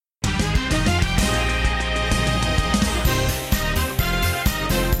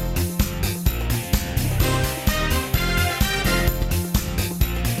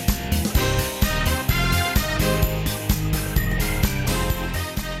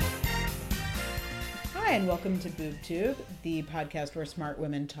Hi, and welcome to BoobTube, the podcast where smart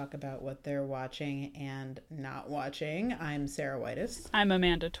women talk about what they're watching and not watching. I'm Sarah Whitus. I'm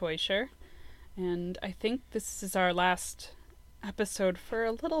Amanda Teuscher, and I think this is our last episode for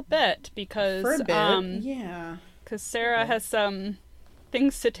a little bit because because Sarah has some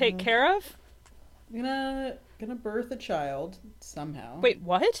things to take care of. I'm gonna birth a child somehow. Wait,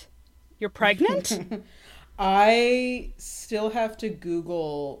 what? You're pregnant? I still have to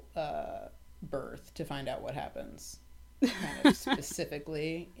Google birth to find out what happens, kind of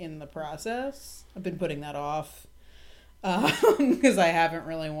specifically in the process. I've been putting that off because I haven't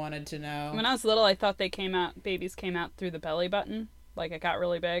really wanted to know. When I was little, I thought babies came out through the belly button. Like, it got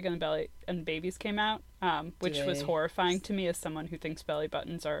really big and babies came out, which was horrifying to me as someone who thinks belly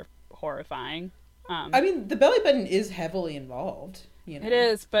buttons are horrifying. I mean, the belly button is heavily involved. You know? It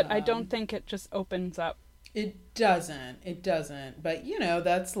is, but I don't think it just opens up. It doesn't. But,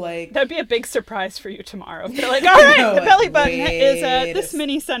 that's like... That'd be a big surprise for you tomorrow. They're like, all right, the belly button is this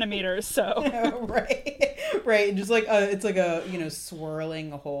many centimeters, so... Right. Just like, it's like a,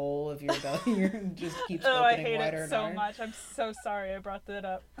 swirling hole of your belly. Just keeps opening I hate wider it and so wider. much. I'm so sorry I brought that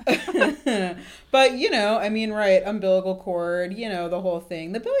up. But, right, umbilical cord, the whole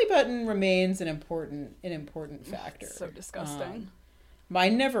thing. The belly button remains an important factor. It's so disgusting.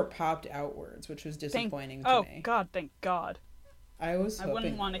 Mine never popped outwards, which was disappointing to me. Oh, God, thank God. I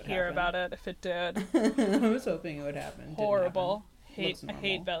wouldn't want to hear about it if it did. I was hoping it would happen. Horrible. I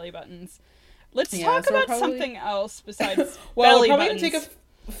hate belly buttons. Let's talk about something else besides belly buttons. Well, I'm probably going to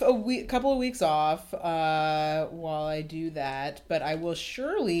take a couple of weeks off while I do that. But I will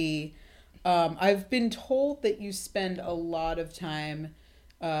surely... I've been told that you spend a lot of time...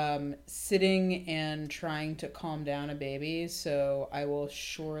 sitting and trying to calm down a baby, so I will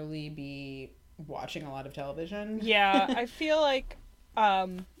surely be watching a lot of television. Yeah, I feel like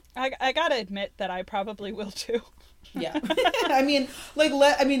I gotta admit that I probably will too. Yeah. I mean,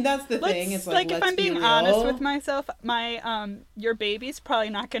 that's the thing. It's like, if I'm being honest with myself, my your baby's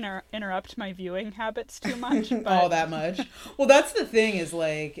probably not gonna interrupt my viewing habits too much. But... All that much. Well, that's the thing is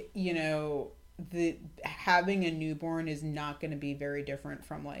having a newborn is not going to be very different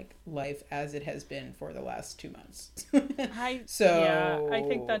from like life as it has been for the last 2 months. I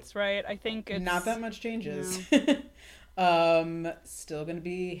think that's right. I think it's not that much changes. Still going to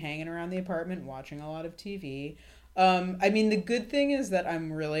be hanging around the apartment watching a lot of TV. I mean, the good thing is that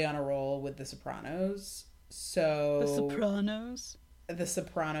I'm really on a roll with The Sopranos. So The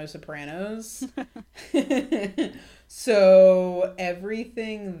Sopranos. So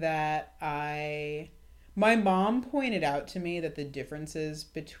everything that my mom pointed out to me that the differences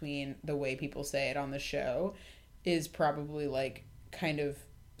between the way people say it on the show is probably like kind of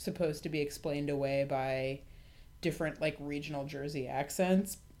supposed to be explained away by different like regional Jersey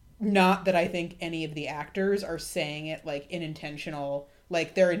accents. Not that I think any of the actors are saying it like in intentional,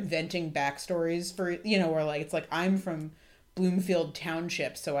 like they're inventing backstories for, or like, it's like, I'm from Bloomfield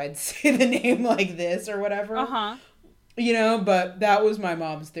Township, so I'd say the name like this or whatever. But that was my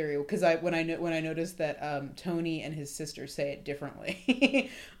mom's theory because when I noticed that Tony and his sister say it differently.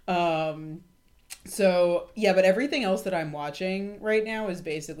 So yeah, but everything else that I'm watching right now is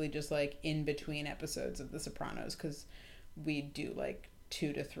basically just like in between episodes of The Sopranos because we do like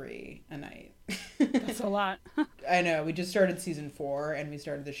 2 to 3 a night. That's a lot. I know. We just started season 4 and we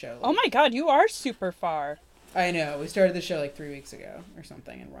started the show. Oh my God, you are super far. I know. We started the show like 3 weeks ago or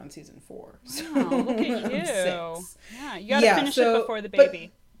something, and we're on season 4. So. Wow, look at you. 6. Yeah, you gotta finish it before the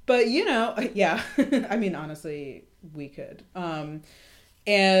baby. But yeah. I mean, honestly, we could. And,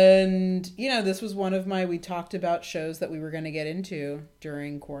 this was one of we talked about shows that we were going to get into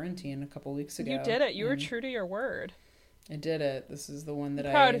during quarantine a couple weeks ago. You did it. You were true to your word. I did it. This is the one that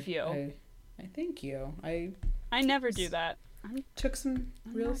I'm proud of you. I thank you. I never do that. Took some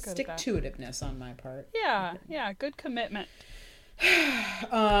real stick-to-itiveness on my part. Yeah, good commitment.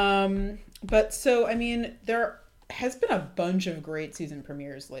 But so, I mean, there has been a bunch of great season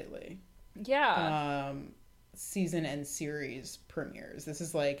premieres lately. Yeah. Season and series premieres. This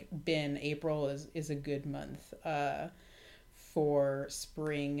is April is a good month for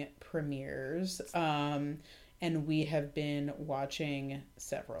spring premieres. And we have been watching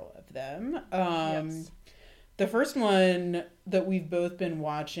several of them. Yes. The first one that we've both been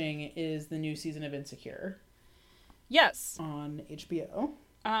watching is the new season of Insecure. Yes. On HBO.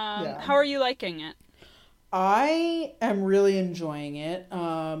 How are you liking it? I am really enjoying it.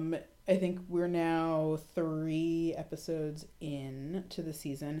 I think we're now 3 episodes in to the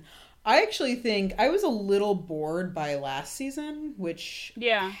season. I actually think I was a little bored by last season, which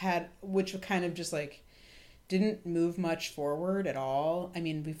kind of just didn't move much forward at all. I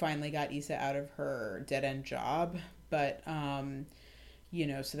mean, we finally got Issa out of her dead-end job, but,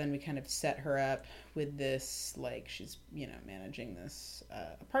 so then we kind of set her up with this, like, she's, managing this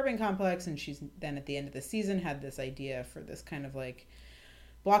apartment complex, and she's then at the end of the season had this idea for this kind of, like,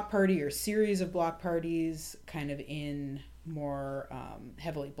 block party or series of block parties kind of in more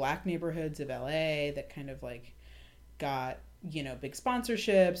heavily black neighborhoods of LA that kind of, like, got big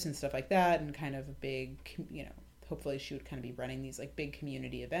sponsorships and stuff like that, and kind of a big, hopefully she would kind of be running these like big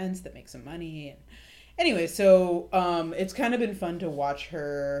community events that make some money. And anyway, so it's kind of been fun to watch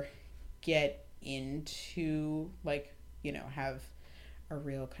her get into like, have a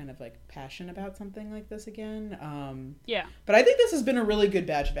real kind of like passion about something like this again. Yeah. But I think this has been a really good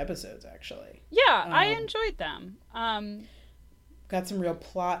batch of episodes, actually. Yeah, I enjoyed them. Got some real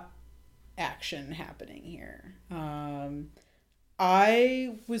plot action happening here.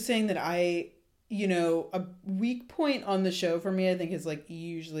 I was saying that a weak point on the show for me, I think, has like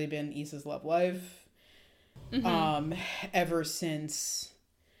usually been Issa's love life. Mm-hmm. Ever since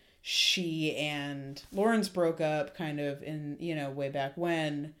she and Lawrence broke up kind of in, way back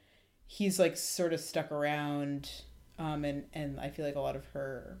when, he's like sort of stuck around. And I feel like a lot of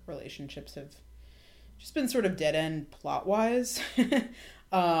her relationships have just been sort of dead end plot wise.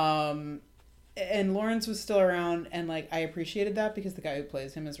 And Lawrence was still around, and like I appreciated that because the guy who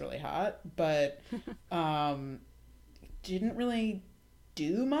plays him is really hot, but didn't really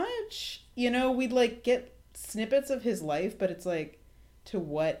do much. We'd like get snippets of his life, but it's like, to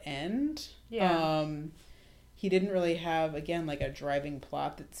what end? Yeah. He didn't really have, again, like a driving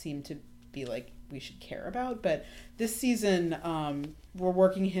plot that seemed to be like we should care about. But this season, we're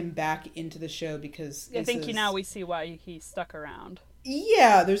working him back into the show because I think now we see why he stuck around.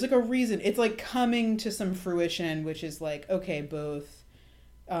 Yeah, there's like a reason. It's like coming to some fruition, which is like, okay, both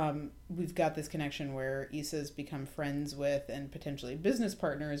we've got this connection where Issa's become friends with and potentially business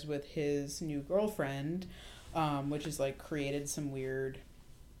partners with his new girlfriend, which has like created some weird,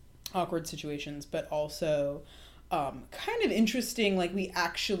 awkward situations, but also kind of interesting. Like we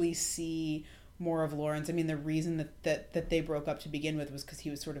actually see more of Lawrence. I mean, the reason that they broke up to begin with was because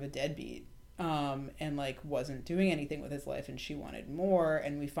he was sort of a deadbeat. And like wasn't doing anything with his life, and she wanted more,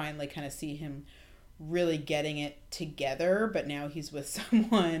 and we finally kind of see him really getting it together, but now he's with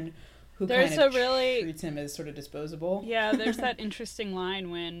someone who treats him as sort of disposable. Yeah, there's that interesting line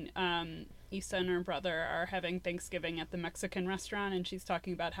when Issa and her brother are having Thanksgiving at the Mexican restaurant, and she's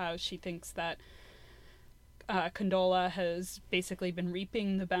talking about how she thinks that Condola has basically been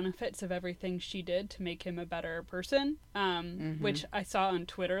reaping the benefits of everything she did to make him a better person, which I saw on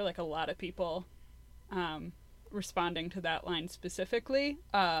Twitter, like a lot of people responding to that line specifically.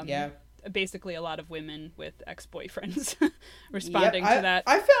 Basically a lot of women with ex-boyfriends responding to that.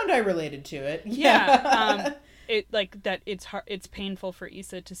 I found I related to it. Yeah. It like that it's painful for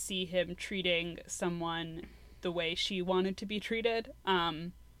Issa to see him treating someone the way she wanted to be treated.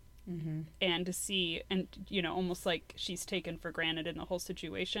 And to see, and almost like she's taken for granted in the whole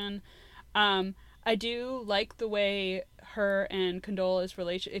situation. I do like the way her and Condola's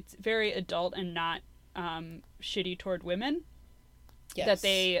relation, it's very adult and not shitty toward women. Yes. That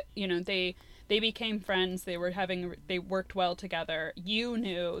they became friends, they worked well together.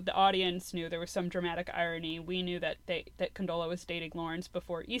 The audience knew there was some dramatic irony. We knew that Condola was dating Lawrence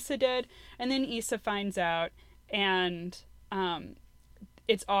before Issa did, and then Issa finds out, and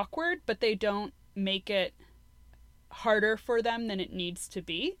it's awkward, but they don't make it harder for them than it needs to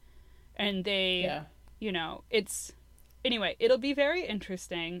be. And they, it'll be very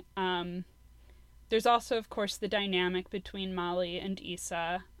interesting. There's also, of course, the dynamic between Molly and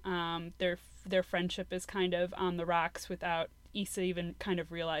Issa. Their friendship is kind of on the rocks without Issa even kind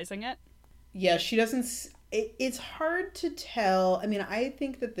of realizing it. Yeah, she doesn't... It's hard to tell. I mean, I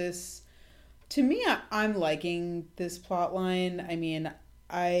think that this... To me, I'm liking this plot line. I mean...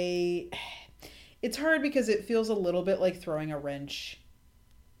 It's hard because it feels a little bit like throwing a wrench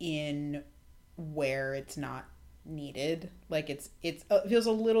in where it's not needed. Like it feels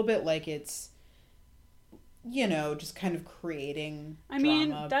a little bit like it's, just kind of creating drama. I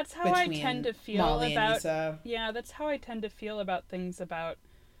mean, that's how I tend to feel Molly about, and Issa. Yeah, that's how I tend to feel about things about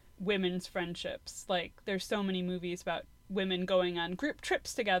women's friendships. Like there's so many movies about women going on group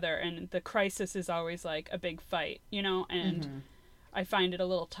trips together, and the crisis is always like a big fight, and I find it a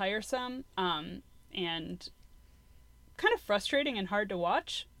little tiresome, and kind of frustrating and hard to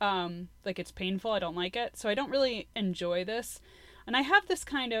watch. Like it's painful. I don't like it. So I don't really enjoy this. And I have this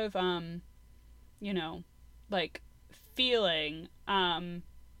kind of, like feeling,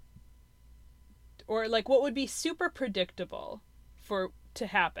 or like what would be super predictable for to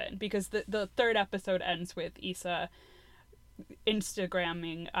happen, because the third episode ends with Issa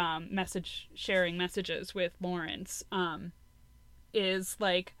Instagramming sharing messages with Lawrence, is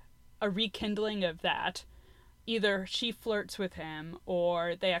like a rekindling of that. Either she flirts with him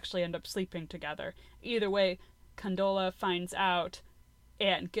or they actually end up sleeping together. Either way, Condola finds out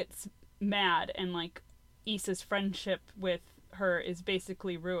and gets mad, and like Issa's friendship with her is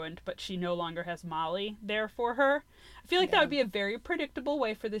basically ruined, but she no longer has Molly there for her. I feel like that would be a very predictable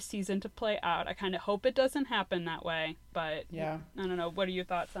way for this season to play out. I kind of hope it doesn't happen that way, but I don't know. What are your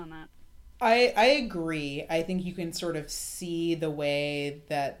thoughts on that? I agree. I think you can sort of see the way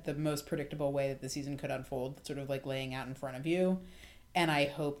that the most predictable way that the season could unfold, sort of like laying out in front of you. And I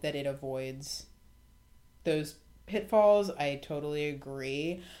hope that it avoids those pitfalls. I totally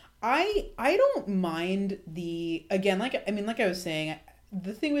agree. I don't mind like I was saying,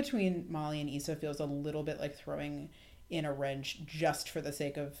 the thing between Molly and Issa feels a little bit like throwing in a wrench just for the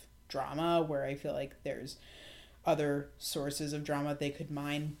sake of drama, where I feel like there's other sources of drama they could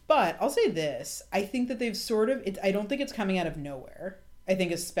mine. But I'll say this, I think that they've sort of, I don't think it's coming out of nowhere. I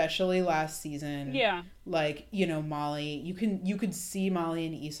think especially last season, like, you know, Molly, you could see Molly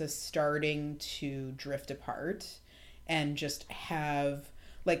and Issa starting to drift apart and just have,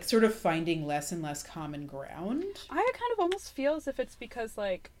 like, sort of finding less and less common ground. I kind of almost feel as if it's because,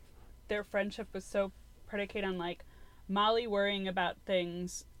 like, their friendship was so predicated on, like, Molly worrying about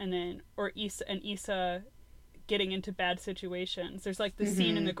things, and then, or Issa getting into bad situations. There's, like, the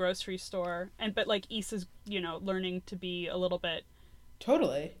scene in the grocery store, but, like, Issa's, you know, learning to be a little bit,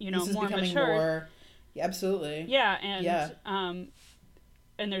 totally, you know, Issa's more becoming mature. More, yeah, absolutely. Yeah, and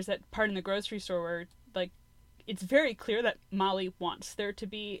there's that part in the grocery store where, like, it's very clear that Molly wants it to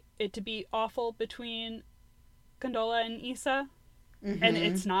be awful between Condola and Issa, and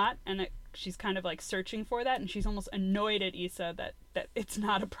it's not, and she's kind of like searching for that, and she's almost annoyed at Issa that it's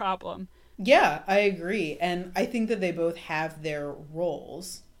not a problem. Yeah, I agree, and I think that they both have their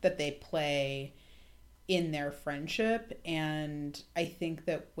roles that they play in their friendship, and I think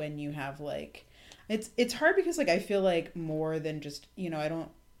that when you have, like, it's hard because, like, I feel like more than just, you know,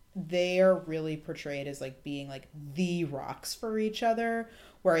 they are really portrayed as, like, being, like, the rocks for each other,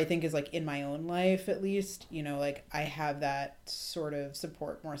 where I think is, like, in my own life, at least, you know, like, I have that sort of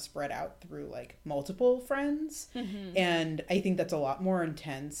support more spread out through, like, multiple friends. And I think that's a lot more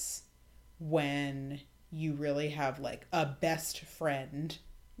intense when you really have, like, a best friend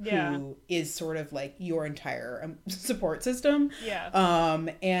who is sort of like your entire support system.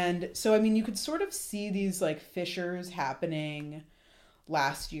 And so, I mean, you could sort of see these, like, fissures happening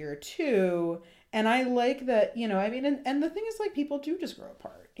last year too, and I like that, you know, I mean, and the thing is, like, people do just grow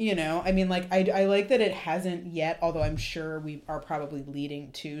apart, you know, I mean, like, I like that it hasn't yet, although I'm sure we are probably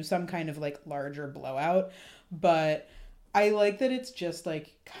leading to some kind of, like, larger blowout, but I like that it's just,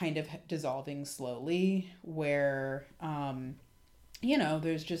 like, kind of dissolving slowly, where you know,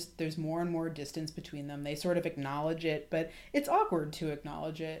 there's more and more distance between them. They sort of acknowledge it, but it's awkward to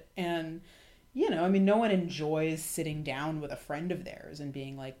acknowledge it. And, you know, I mean, no one enjoys sitting down with a friend of theirs and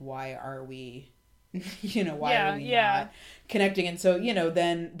being like, why are we, you know, why are we not connecting? And so, you know,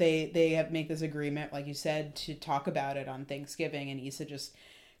 then they make this agreement, like you said, to talk about it on Thanksgiving, and Issa just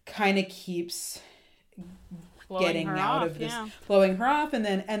kind of keeps getting out of this, blowing her off. And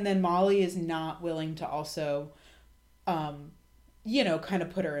then Molly is not willing to also, you know, kind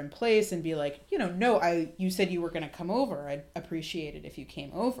of put her in place and be like, you know, no, you said you were going to come over. I'd appreciate it if you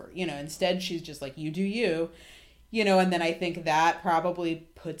came over. You know, instead she's just like, you do you, you know, and then I think that probably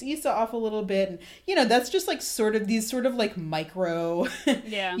puts Issa off a little bit. And, you know, that's just like sort of these sort of like micro,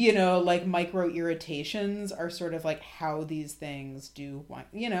 you know, like micro irritations are sort of like how these things do,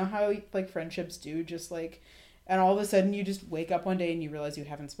 you know, how like friendships do, just like, and all of a sudden you just wake up one day and you realize you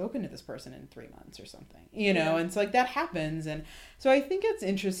haven't spoken to this person in 3 months or something, you know? And so, like, that happens. And so I think it's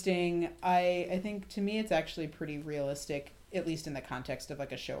interesting. I think to me it's actually pretty realistic, at least in the context of,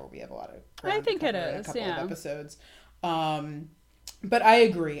 like, a show where we have a lot of ground I think to cover it is, in a couple of episodes. But I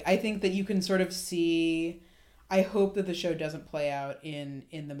agree. I think that you can sort of see, I hope that the show doesn't play out in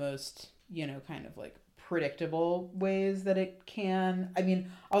the most, you know, kind of like predictable ways that it can. I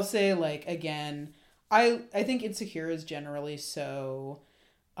mean, I'll say, like, again, I think Insecure is generally so,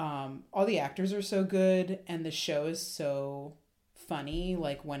 all the actors are so good, and the show is so funny,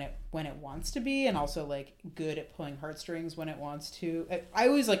 like, when it wants to be, and also, like, good at pulling heartstrings when it wants to. I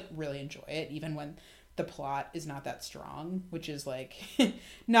always, like, really enjoy it, even when the plot is not that strong, which is, like,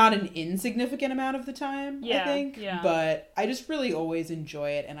 not an insignificant amount of the time, I think. But I just really always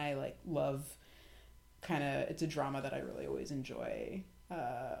enjoy it, and I, like, love it's a drama that I really always enjoy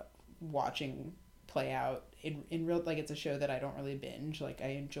watching play out in real, like, it's a show that I don't really binge. Like, I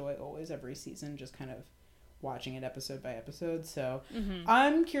enjoy always every season just kind of watching it episode by episode. So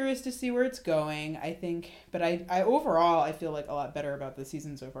I'm curious to see where it's going. I think, but I overall, I feel like a lot better about the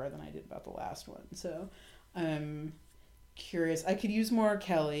season so far than I did about the last one. So I'm curious. I could use more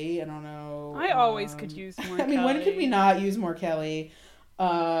Kelly. I don't know. I always could use more Kelly. When could we not use more Kelly?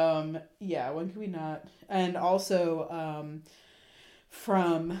 When could we not? And also,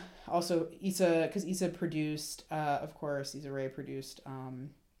 from Issa, because Issa produced, of course, Issa Rae produced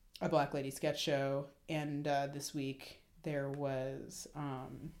a Black Lady sketch show, and this week there was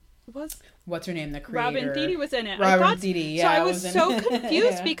what's her name, the creator, Robin Thede was in it. Robin Thede, yeah. So I was so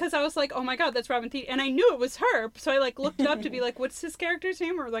confused because I was like, oh my god, that's Robin Thede, and I knew it was her. So I like looked it up to be like, what's his character's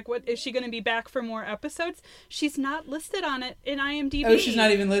name, or like, what is she going to be back for more episodes? She's not listed on it in IMDb. Oh, she's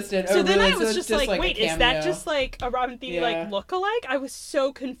not even listed. So then really? I was just like, wait, is that just like a Robin Thede like lookalike? I was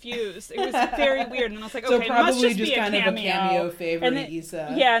so confused. It was very weird, and I was like, okay, so it must just be kind of a cameo favorite. And then,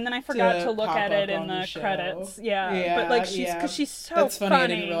 Issa. Yeah, and then I forgot to look at it in the credits. Yeah, but like because she's so that's funny. I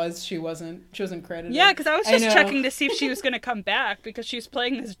didn't realize she wasn't credited. Yeah, because I was just checking to see if she was going to come back, because she was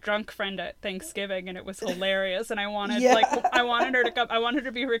playing this drunk friend at Thanksgiving, and it was hilarious. And I wanted I wanted her to come. I wanted her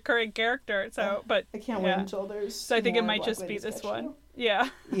to be a recurring character. So, but I can't wait until there's. So I think it might just be this one. Show. Yeah.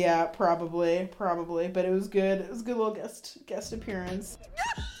 Yeah, probably. But it was good. It was a good little guest appearance.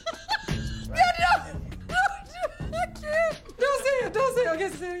 Don't say it. Okay,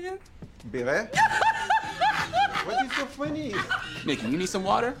 say it again. Beret? What is so funny? Nikki, you need some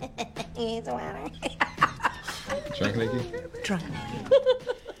water? He needs water. Drunk, Nikki? Drunk.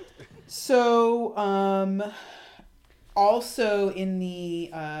 So, also in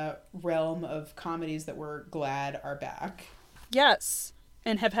the realm of comedies that we're glad are back. Yes.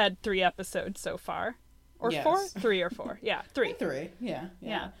 And have had 3 episodes so far. Or 4? 3 or 4. Yeah, 3. 3, yeah.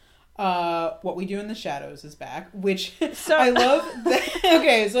 What We Do in the Shadows is back, which so, I love.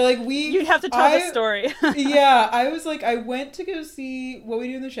 Okay, so like you'd have to tell the story. Yeah, I was like, I went to go see What We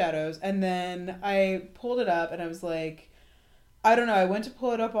Do in the Shadows, and then I pulled it up, and I was like, I don't know, I went to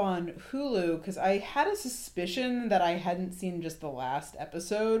pull it up on Hulu, because I had a suspicion that I hadn't seen just the last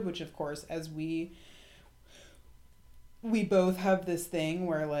episode, which of course, as we both have this thing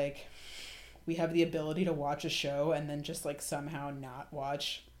where like, we have the ability to watch a show and then just like somehow not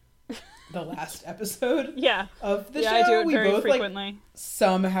watch the last episode of the show. I do it very both frequently. Like,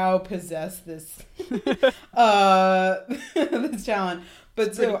 somehow possess this this talent.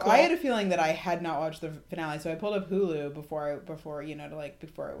 But so cool. I had a feeling that I had not watched the finale, so I pulled up Hulu before I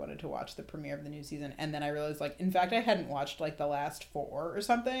wanted to watch the premiere of the new season, and then I realized, like, in fact, I hadn't watched like the last 4 or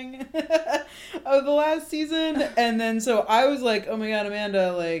something of the last season, and then so I was like, oh my god,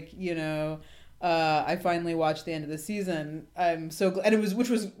 Amanda, like, I finally watched the end of the season. I'm so glad, and it was which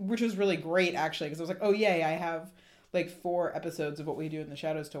was really great actually, because I was like, oh yay, I have like 4 episodes of What We Do in the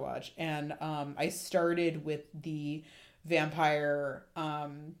Shadows to watch, and I started with the vampire,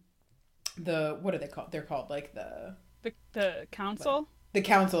 what are they called? They're called like the council. The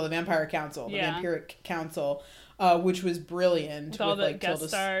council, the vampire council, the vampiric council, which was brilliant with all like the guest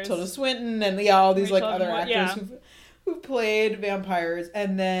stars. Tilda Swinton and all these like other actors who played vampires,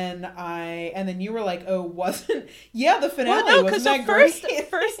 and then you were like, oh, wasn't the finale wasn't that great?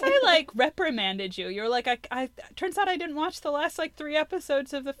 First I like reprimanded you. You were like, I turns out I didn't watch the last like 3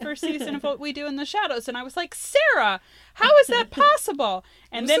 episodes of the first season of What We Do in the Shadows, and I was like, Sarah, how is that possible?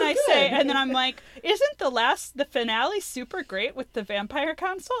 And then I'm like, isn't the finale super great with the vampire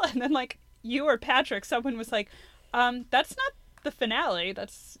council? And then like you or Patrick, someone was like, that's not the finale,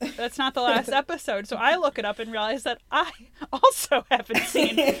 that's not the last episode. So I look it up and realize that I also haven't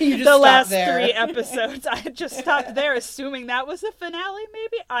seen the last 3 episodes. I had just stopped there, assuming that was the finale,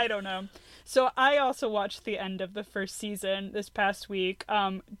 maybe? I don't know. So I also watched the end of the first season this past week.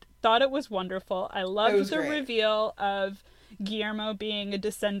 Thought it was wonderful. I loved the reveal of Guillermo being a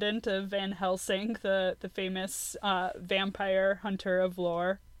descendant of Van Helsing, the famous vampire hunter of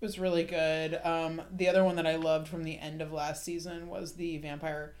lore. It was really good. The other one that I loved from the end of last season was the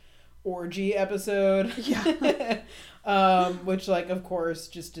vampire orgy episode. Yeah. Which, like, of course,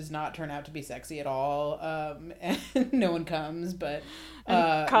 just does not turn out to be sexy at all. And no one comes, but...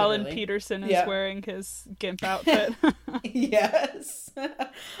 Colin Peterson is wearing his GIMP outfit. Yes.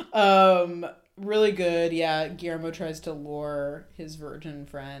 Really good. Yeah, Guillermo tries to lure his virgin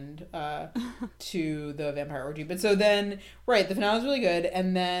friend to the vampire orgy. But so then, right, the finale was really good,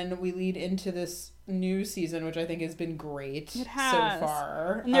 and then we lead into this new season, which I think has been great so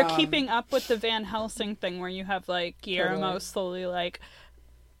far. And they're keeping up with the Van Helsing thing, where you have like Guillermo slowly like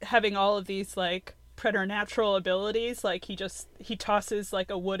having all of these like preternatural abilities. Like he tosses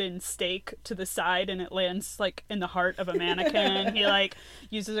like a wooden stake to the side and it lands like in the heart of a mannequin. He like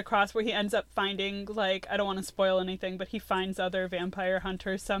uses a crossbow. He ends up finding, like, I don't want to spoil anything, but he finds other vampire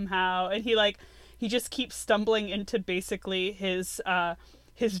hunters somehow, and he just keeps stumbling into basically his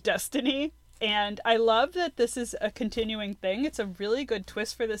destiny. And I love that this is a continuing thing. It's a really good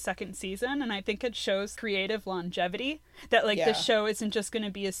twist for the second season, and I think it shows creative longevity. That, like, the show isn't just going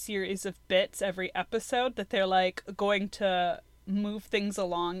to be a series of bits every episode, that they're, like, going to move things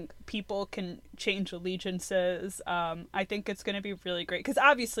along. People can change allegiances. I think it's going to be really great, because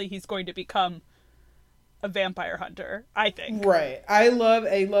obviously he's going to become a vampire hunter, I think. Right. I love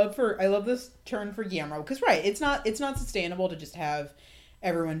this turn for Guillermo, because, right, it's not sustainable to just have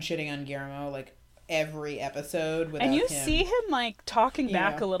everyone shitting on Guillermo like every episode without him. And you see him like talking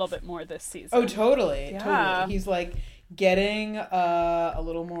back a little bit more this season. Oh, totally. Totally. He's like getting a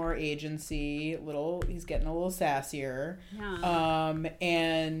little more agency, he's getting a little sassier. Yeah.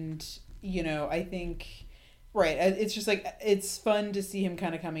 And you know, I think it's just like it's fun to see him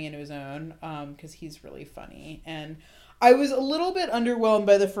kind of coming into his own because he's really funny. And I was a little bit underwhelmed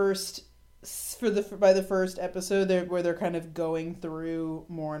by the first episode where they're kind of going through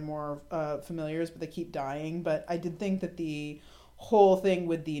more and more familiars, but they keep dying. But I did think that the whole thing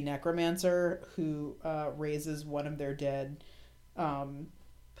with the necromancer who raises one of their dead,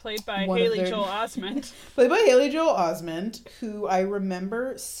 played by Haley Joel Osment, played by Haley Joel Osment, who I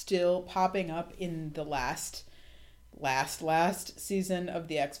remember still popping up in the last season of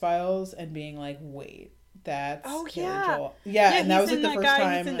the X-Files and being like, wait. That's Joel. Yeah, and that was like the first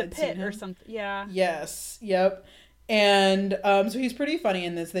time in the pit or something. Yeah. Yes. Yep. And so he's pretty funny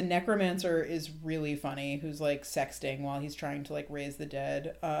in this. The necromancer is really funny, who's like sexting while he's trying to like raise the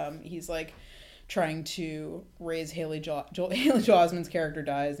dead. He's like trying to raise Haley Joel Osment's character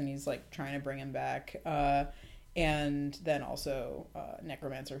dies, and he's like trying to bring him back. And then also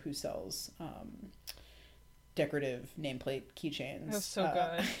necromancer who sells decorative nameplate keychains. That was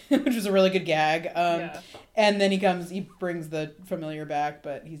so good. Which was a really good gag. And then he brings the familiar back,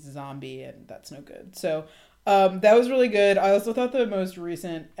 but he's a zombie and that's no good. So that was really good. I also thought the most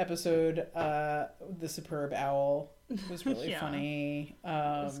recent episode, The Superb Owl, was really funny. It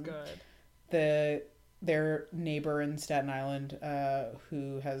was good. Their neighbor in Staten Island,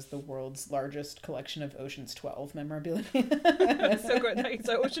 who has the world's largest collection of Ocean's 12 memorabilia. That's so good. It's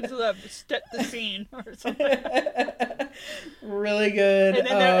like Ocean's 11, set the scene or something. Really good.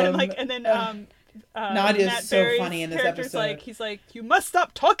 And then Nadia's Matt so Berry's funny in this episode. He's like, you must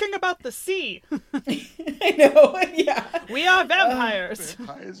stop talking about the sea. I know. Yeah. We are vampires.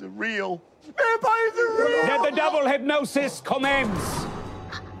 Vampires are real. Vampires are real. Let the double hypnosis commence.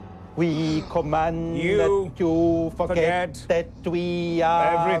 We command that you forget that we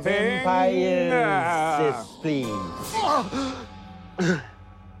are everything. Vampires. Yes, please.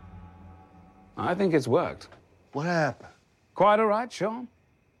 I think it's worked. What happened? Quite all right, Sean?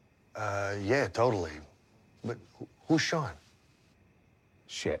 Yeah, totally. But who's Sean?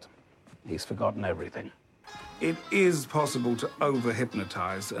 Shit. He's forgotten everything. It is possible to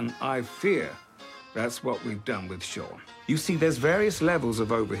over-hypnotize, and I fear that's what we've done with Sean. You see, there's various levels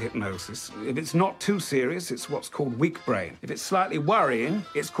of over-hypnosis. If it's not too serious, it's what's called weak brain. If it's slightly worrying,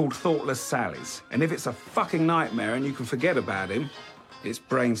 it's called thoughtless sallies. And if it's a fucking nightmare and you can forget about him, it's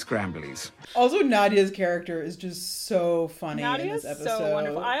brain scramblies. Also, Nadia's character is just so funny in this episode. So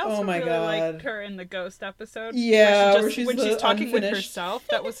wonderful. I also really liked her in the Ghost episode. Yeah, when she's talking with herself.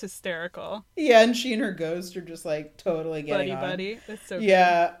 That was hysterical. Yeah, and she and her ghost are just like totally getting buddy. That's so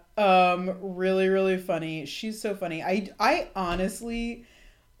good. Really, really funny. She's so funny. I honestly,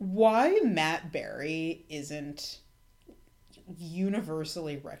 why Matt Berry isn't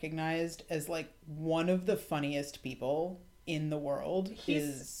universally recognized as like one of the funniest people in the world.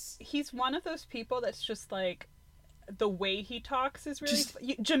 He's one of those people that's just like, the way he talks is really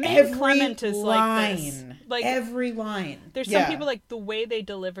Jermaine Clement is like this. Like every line. There's some people like the way they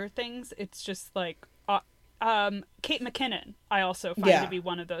deliver things, it's just like Kate McKinnon I also find to be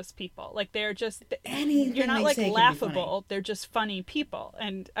one of those people. Like they're just anything you're not like laughable, they're just funny people.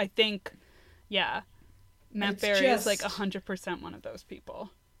 And I think Matt Berry is like 100% one of those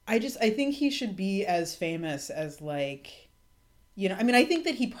people. I think he should be as famous as like, you know, I mean, I think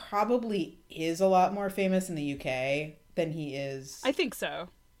that he probably is a lot more famous in the UK than he is. I think so.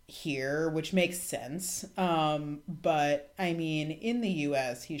 Here, which makes sense. But I mean, in the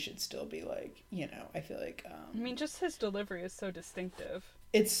US, he should still be like, you know, I feel like. I mean, just his delivery is so distinctive.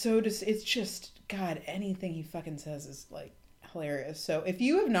 It's just, God, anything he fucking says is like hilarious. So if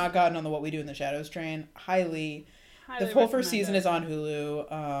you have not gotten on the What We Do in the Shadows train, highly the whole first season is on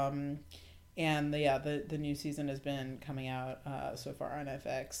Hulu. And the new season has been coming out so far on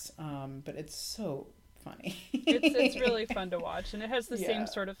FX, but it's so funny. It's really fun to watch, and it has the same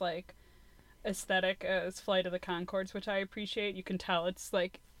sort of like aesthetic as Flight of the Conchords, which I appreciate. You can tell it's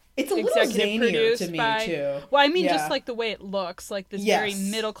like it's a little zanier to me too. Well, I mean, just like the way it looks, like this very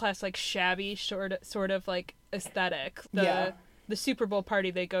middle class, like shabby sort of like aesthetic. The Super Bowl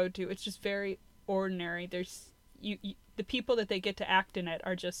party they go to, it's just very ordinary. There's the people that they get to act in it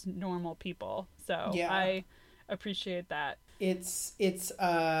are just normal people. So I appreciate that. It's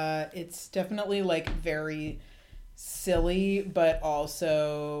definitely like very silly, but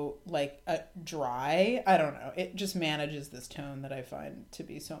also like dry. I don't know. It just manages this tone that I find to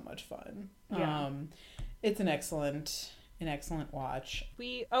be so much fun. Yeah. It's an excellent watch.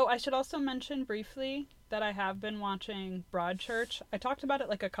 I should also mention briefly that I have been watching Broadchurch. I talked about it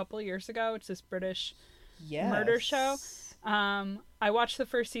like a couple of years ago. It's this British murder show. I watched the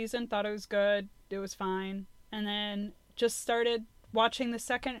first season, thought it was good, it was fine, and then just started watching the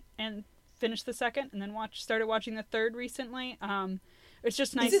second and finished the second, and then started watching the third recently. It's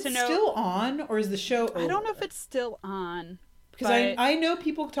just nice to know. Is it still on, or is the show over? I don't know if it's still on. Because I know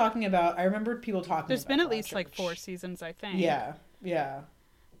people talking about. I remember people talking. There's been at least like 4 seasons, I think. Yeah.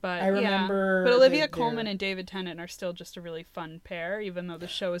 But I remember. But Olivia Colman and David Tennant are still just a really fun pair, even though the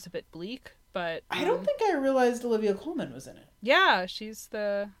show is a bit bleak. But I don't think I realized Olivia Colman was in it. Yeah,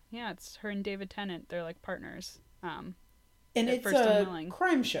 it's her and David Tennant. They're like partners. And it's a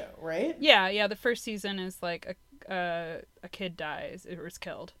crime show, right? Yeah. The first season is like a kid dies or is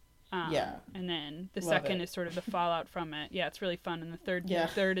killed. And then the second is sort of the fallout from it. Yeah, it's really fun. And the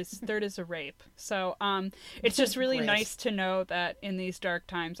third is a rape. So it's just really nice to know that in these dark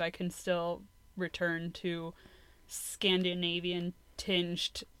times I can still return to Scandinavian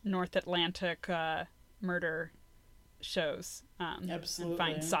tinged North Atlantic murder shows. Absolutely. And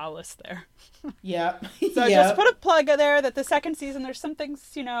find solace there. Yeah. So just put a plug there that the second season there's some things,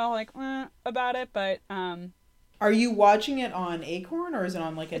 about it, but are you watching it on Acorn or is it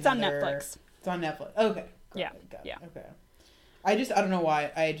on like It's on Netflix. It's on Netflix. Okay. Yeah. Okay. I don't know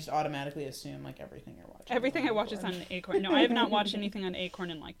why. I just automatically assume like everything you're watching. Everything I watch is on Acorn. No, I have not watched anything on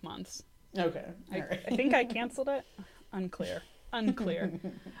Acorn in like months. Okay. I think I canceled it. Unclear.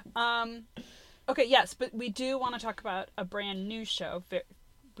 Okay, yes, but we do want to talk about a brand new show.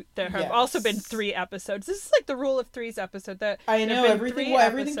 There have also been 3 episodes. This is like the rule of threes episode. That I know everything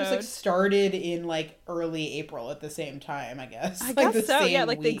just like started in like early April at the same time. I guess. I guess so. Yeah,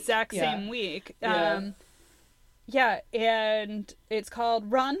 like the exact same week. And it's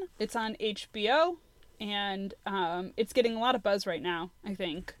called Run. It's on HBO, and it's getting a lot of buzz right now, I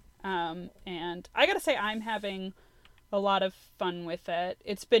think. And I gotta say, I'm having a lot of fun with it.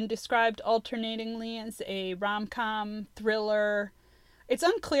 It's been described alternatingly as a rom-com, thriller. It's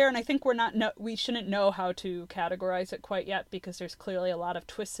unclear, and I think we shouldn't know how to categorize it quite yet because there's clearly a lot of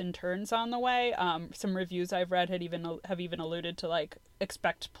twists and turns on the way. Some reviews I've read have even alluded to like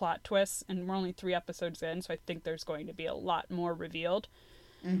expect plot twists, and we're only 3 episodes in, so I think there's going to be a lot more revealed.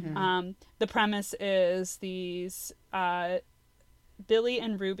 Mm-hmm. The premise is these Billy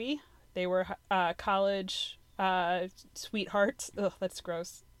and Ruby. They were college sweethearts. Ugh, that's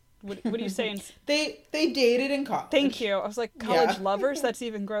gross. What are you saying? They dated in college. Thank you. I was like, college lovers? That's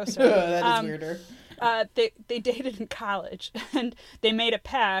even grosser. That is weirder. They dated in college, and they made a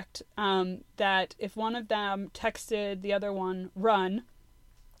pact that if one of them texted the other one, run,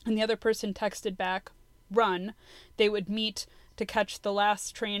 and the other person texted back, run, they would meet to catch the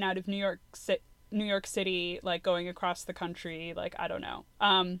last train out of New York City, like going across the country, like, I don't know.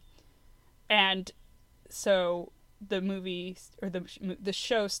 And so the movie or the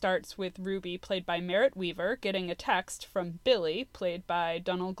show starts with Ruby, played by Merritt Weaver, getting a text from Billy, played by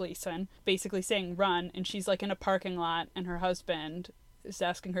Donald Gleason, basically saying run, and she's like in a parking lot, and her husband is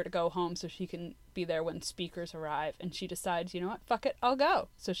asking her to go home so she can be there when speakers arrive, and she decides, you know what, fuck it, I'll go.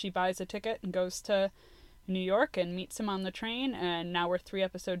 So she buys a ticket and goes to New York and meets him on the train, and now we're 3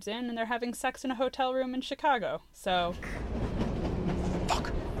 episodes in, and they're having sex in a hotel room in Chicago. So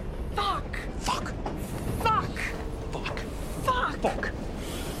Fuck. Fuck. Fuck. Fuck. Fuck. Fuck. Fuck.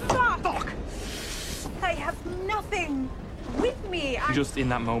 Fuck. Fuck. I have nothing with me. Just in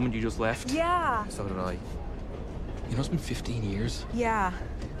that moment, you just left? Yeah. So did I. You know, it's been 15 years. Yeah.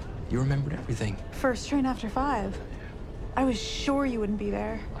 You remembered everything. First train after 5. I was sure you wouldn't be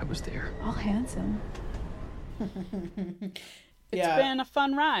there. I was there. All handsome. It's been a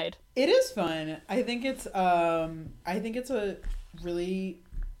fun ride. It is fun. I think it's a really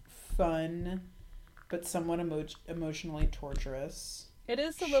fun but somewhat emotionally torturous. It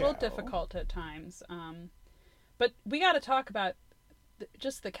is a little difficult at times. But we got to talk about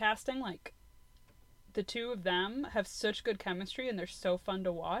just the casting. Like, the two of them have such good chemistry and they're so fun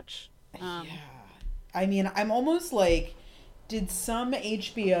to watch. Yeah. I mean, I'm almost like, did some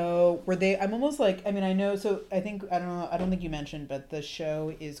HBO, I'm almost like, I mean, I know, so I think, I don't know, I don't think you mentioned, but the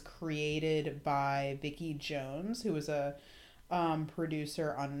show is created by Vicky Jones, who was a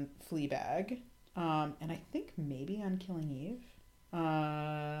producer on Fleabag, and I think maybe on Killing Eve.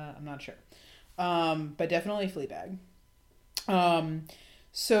 I'm not sure. But definitely Fleabag.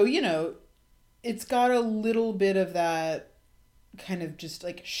 So, you know, it's got a little bit of that kind of just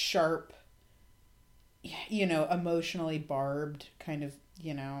like sharp, you know, emotionally barbed kind of,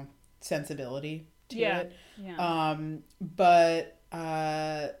 you know, sensibility to it. Yeah. But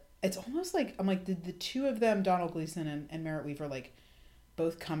it's almost like, I'm like, did the two of them, Donald Gleason and Merritt Wever, like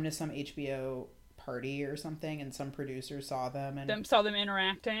both come to some HBO party or something, and some producer saw them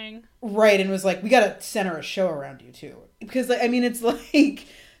interacting, right, and was like, we gotta center a show around you too, because like, I mean, it's like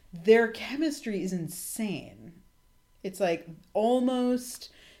their chemistry is insane. It's like almost,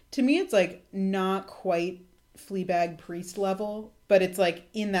 to me, it's like not quite Fleabag Priest level, but it's like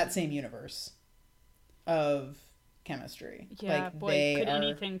in that same universe of chemistry. Yeah, like boy, could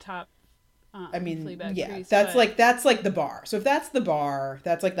anything top I mean, Fleabag yeah, Priest, that's like the bar. So if that's the bar,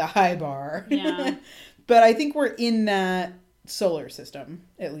 that's like the high bar. Yeah. But I think we're in that solar system,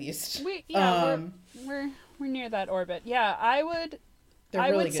 at least. We're near that orbit. Yeah, I would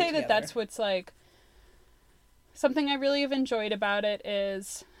really say that that's what's like something I really have enjoyed about it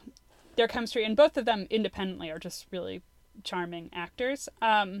is their chemistry, and both of them independently are just really charming actors.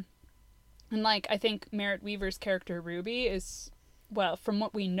 And like, I think Merritt Wever's character Ruby is, well, from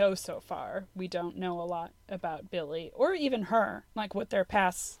what we know so far, we don't know a lot about Billy or even her, like what their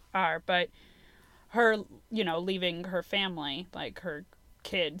pasts are, but her, you know, leaving her family, like her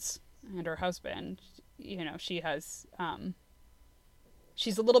kids and her husband, you know, she has,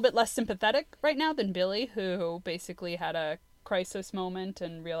 she's a little bit less sympathetic right now than Billy, who basically had a crisis moment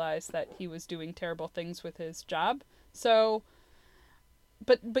and realized that he was doing terrible things with his job. So,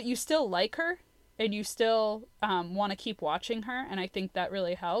 but you still like her, and you still want to keep watching her, and I think that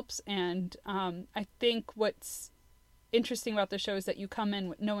really helps. And I think what's interesting about the show is that you come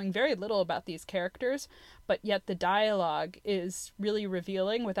in knowing very little about these characters, but yet the dialogue is really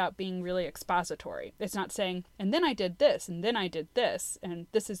revealing without being really expository. It's not saying, and then I did this, and then I did this, and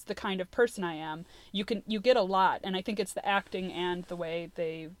this is the kind of person I am. You get a lot, and I think it's the acting and the way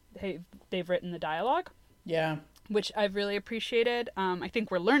they've written the dialogue. Yeah. Which I've really appreciated. I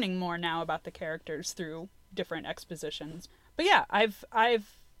think we're learning more now about the characters through different expositions. But yeah, I've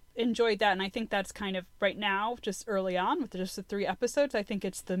enjoyed that, and I think that's kind of right now, just early on with just the 3 episodes, I think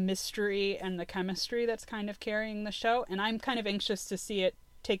it's the mystery and the chemistry that's kind of carrying the show, and I'm kind of anxious to see it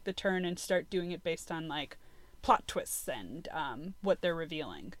take the turn and start doing it based on like plot twists and what they're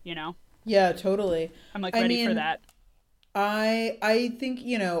revealing, you know? Yeah, totally. I'm like ready for that. I think,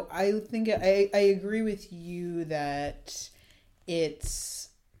 you know, I agree with you that it's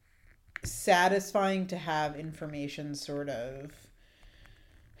satisfying to have information sort of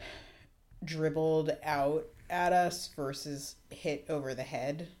dribbled out at us versus hit over the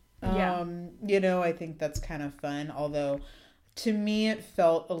head. Yeah. You know, I think that's kind of fun. Although to me, it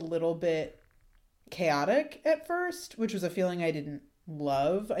felt a little bit chaotic at first, which was a feeling I didn't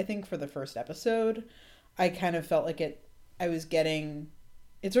love. I think for the first episode, I kind of felt like it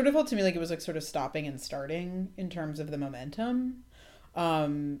sort of felt to me like it was like sort of stopping and starting in terms of the momentum.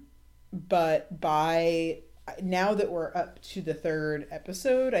 But by now that we're up to the 3rd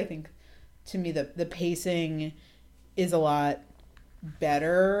episode, I think to me the pacing is a lot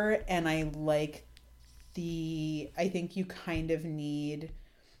better, and I think you kind of need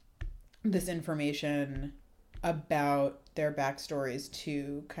this information about their backstories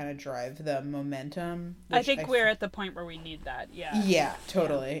to kind of drive the momentum. I think we're at the point where we need that. Yeah,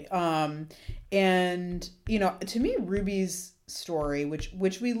 totally. Yeah. And you know, to me, Ruby's story,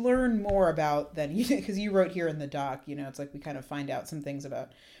 which we learn more about than you, because you wrote here in the doc, you know, it's like we kind of find out some things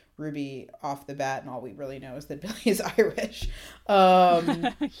about Ruby off the bat, and all we really know is that Billy is Irish.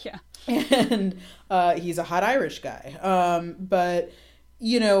 Yeah. And he's a hot Irish guy. But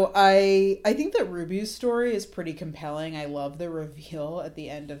you know, I think that Ruby's story is pretty compelling. I love the reveal at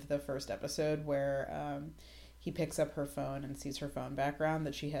the end of the 1st episode where he picks up her phone and sees her phone background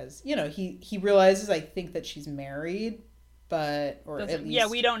that she has, you know, he realizes, I think, that she's married, but, or at least... Yeah,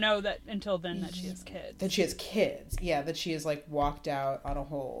 we don't know that until then that she has kids. That she has kids. Yeah, that she has, like, walked out on a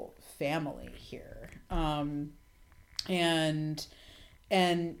whole family here. And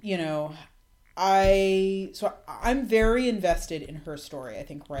you know... I'm very invested in her story, I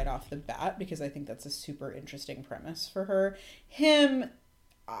think, right off the bat, because I think that's a super interesting premise for her. Him,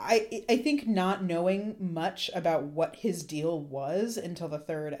 I think not knowing much about what his deal was until the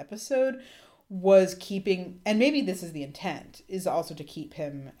third episode was keeping, and maybe this is the intent, is also to keep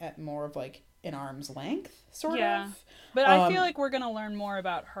him at more of like an arm's length, sort of. But I feel like we're going to learn more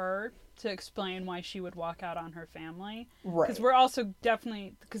about her to explain why she would walk out on her family. Right. Because we're also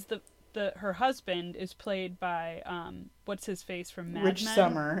definitely, because her husband is played by what's his face from Mad Men? Rich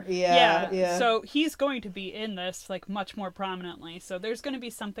Sommer. Yeah. So he's going to be in this like much more prominently. So there's going to be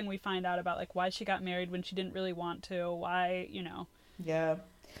something we find out about like why she got married when she didn't really want to. Why, you know. Yeah,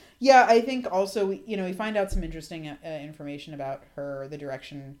 I think also we find out some interesting information about her, the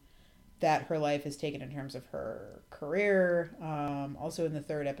direction that her life has taken in terms of her career. Also in the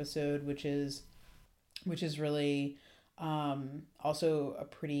third episode, which is really also a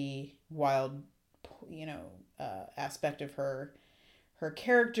pretty wild, aspect of her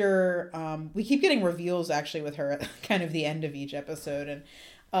character. We keep getting reveals actually with her at kind of the end of each episode, and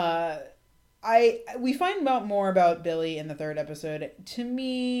we find out more about Billy in the third episode. To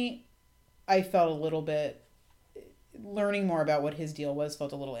me, I felt a little bit, learning more about what his deal was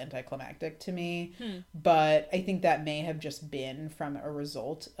felt a little anticlimactic to me, but I think that may have just been from a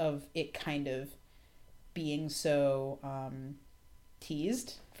result of it kind of being so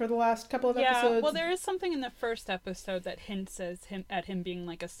teased for the last couple of episodes. Yeah, well, there is something in the first episode that hints at him being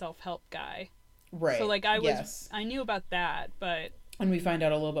like a self-help guy. Right. So like I knew about that, but and we find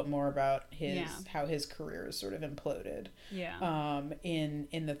out a little bit more about how his career is sort of imploded. Yeah. In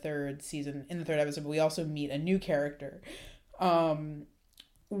the third season, in the third episode, but we also meet a new character,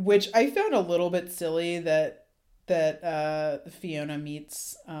 which I found a little bit silly that Fiona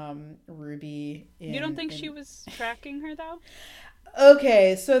meets Ruby. You don't think she was tracking her though?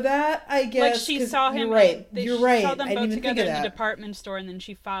 Okay, so that I guess like she saw him. You're right. Saw them I didn't both even together think of in that. the department store, and then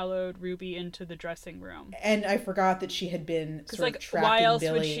she followed Ruby into the dressing room. And I forgot that she had been sort of tracking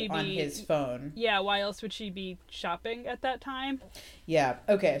Billy on his phone. Yeah, why else would she be shopping at that time? Yeah.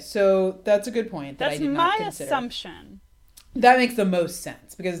 Okay, so that's a good point. That's I did not my consider. assumption. That makes the most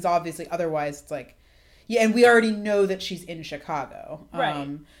sense because it's obviously otherwise it's like, yeah, and we already know that she's in Chicago,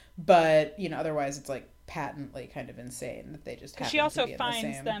 right? But otherwise it's like patently kind of insane that they just happen she also to be finds in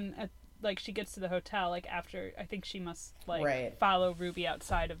the same... them at, like she gets to the hotel like after I think she must like follow Ruby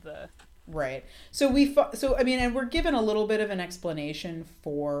outside of the so and we're given a little bit of an explanation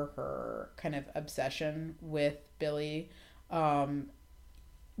for her kind of obsession with Billy,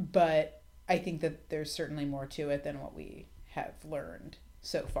 but I think that there's certainly more to it than what we have learned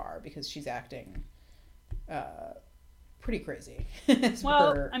so far because she's acting pretty crazy.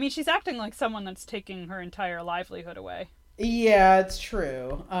 Well, I mean, she's acting like someone that's taking her entire livelihood away. Yeah, it's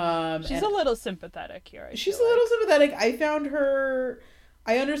true. She's a little sympathetic here. She's a little sympathetic.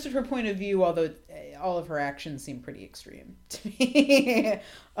 I understood her point of view, although all of her actions seem pretty extreme to me.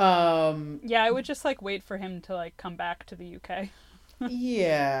 Yeah, I would just like wait for him to like come back to the UK.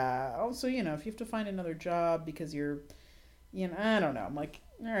 Yeah. Also, if you have to find another job because you're, I don't know. I'm like,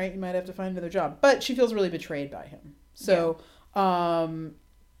 all right, you might have to find another job. But she feels really betrayed by him. So, anyway,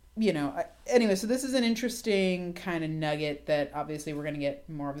 so this is an interesting kind of nugget that obviously we're going to get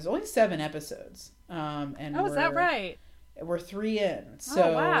more of. There's only 7 episodes. And is that right? We're 3 in. So,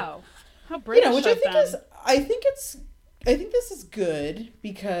 oh, wow. How British which I think I think this is good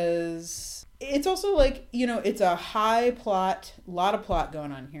because it's also like, it's a high plot, a lot of plot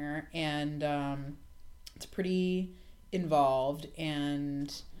going on here. And it's pretty involved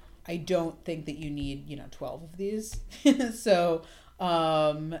and I don't think that you need 12 of these. So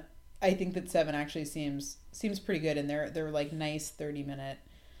I think that 7 actually seems pretty good, and they're like nice 30-minute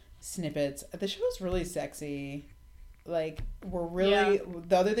snippets. The show's really sexy. Like we're really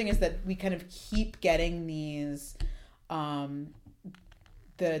the other thing is that we kind of keep getting these the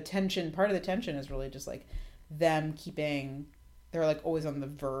tension. Part of the tension is really just like them they're like always on the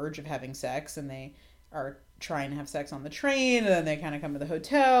verge of having sex, and they are trying to have sex on the train, and then they kind of come to the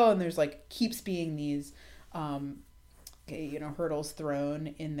hotel, and there's like keeps being these hurdles thrown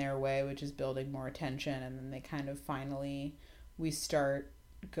in their way, which is building more tension, and then they kind of finally we start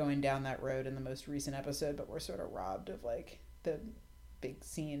going down that road in the most recent episode, but we're sort of robbed of like the big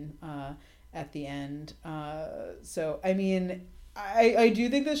scene at the end. So I mean, I do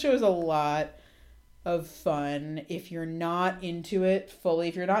think this show is a lot of fun. If you're not into it fully,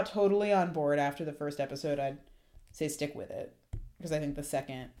 if you're not totally on board after the first episode, I'd say stick with it, because I think the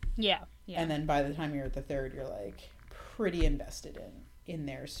second and then by the time you're at the third, you're like pretty invested in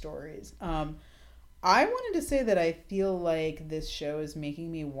their stories. I wanted to say that I feel like this show is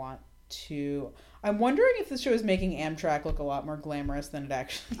making me want to... I'm wondering if this show is making Amtrak look a lot more glamorous than it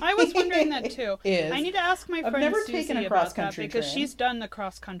actually I was wondering that too. is. I need to ask my friend I've never Susie taken a about that cross-country because train. she's done the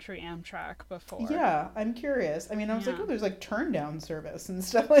cross-country Amtrak before. Yeah, I'm curious. I mean, I was like, oh, there's like turn-down service and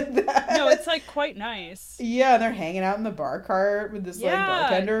stuff like that. No, it's like quite nice. Yeah, and they're hanging out in the bar cart with this like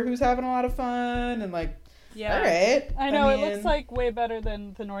bartender who's having a lot of fun and like, all right. I know, it looks like way better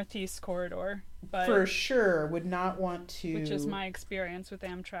than the Northeast Corridor. But for sure, would not want to... Which is my experience with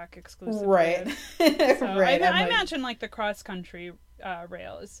Amtrak exclusive. Right. So right. I imagine like the cross-country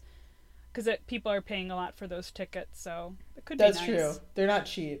rails, because people are paying a lot for those tickets, so it could be nice. That's true. They're not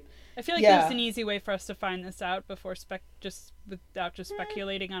cheap. I feel like there's an easy way for us to find this out before without just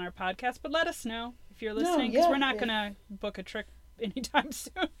speculating on our podcast, but let us know if you're listening, because we're not going to book a trip anytime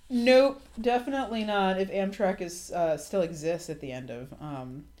soon. Nope, definitely not. If Amtrak is still exists at the end of...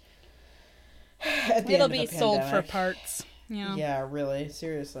 It'll be sold for parts. Yeah, really,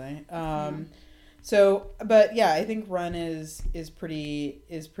 seriously. So, but yeah, I think Run is pretty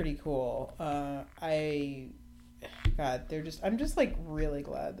cool. I'm just like really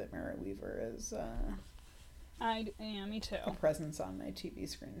glad that Merritt Weaver is me too. A presence on my TV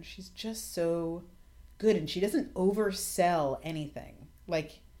screen. She's just so good, and she doesn't oversell anything.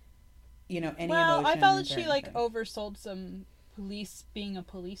 Like, any emotion. Well, I felt that she like oversold some being a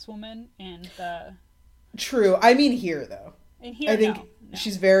policewoman and True. I mean here though. And here, I think no.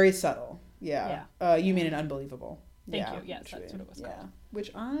 she's very subtle. Yeah. You mean an unbelievable. Thank you. Yes, that's what it was called. Yeah.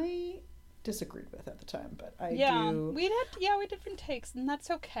 Which I disagreed with at the time, but I do. We had different takes, and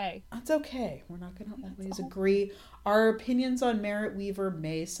that's okay. That's okay. We're not going to always agree. Our opinions on Merritt Weaver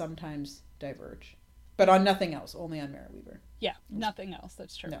may sometimes diverge, but on nothing else. Only on Merritt Weaver. Yeah, nothing else.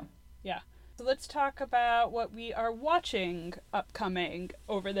 That's true. No. Yeah. So let's talk about what we are watching upcoming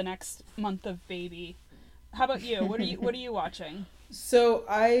over the next month of baby. How about you? What are you watching? So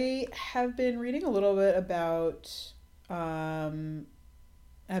I have been reading a little bit about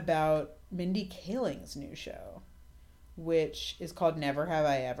Mindy Kaling's new show, which is called Never Have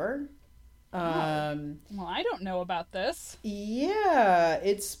I Ever. Well, I don't know about this. Yeah,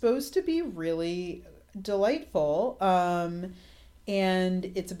 it's supposed to be really delightful.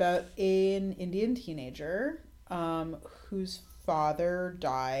 And it's about an Indian teenager whose father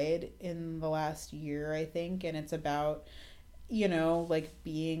died in the last year, I think. And it's about, like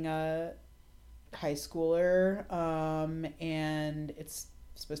being a high schooler. And it's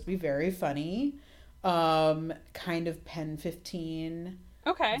supposed to be very funny. Kind of Pen 15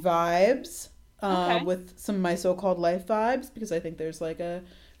 vibes. With some My So-Called Life vibes, because I think there's like a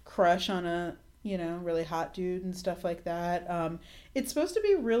crush on a really hot dude and stuff like that. It's supposed to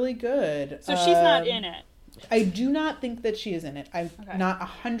be really good. So she's not in it. I do not think that she is in it. I'm not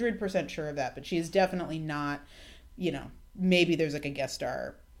 100% sure of that, but she is definitely not, maybe there's like a guest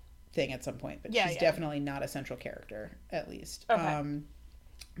star thing at some point, but she's definitely not a central character, at least.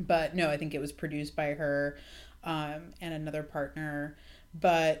 But no, I think it was produced by her and another partner.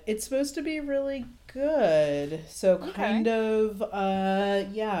 But it's supposed to be really good. So kind of,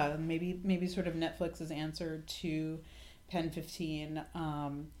 maybe sort of Netflix's answer to Pen 15.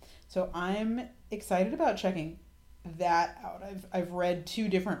 So I'm excited about checking that out. I've read 2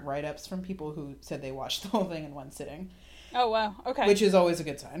 different write-ups from people who said they watched the whole thing in one sitting. Oh, wow. Okay. Which is always a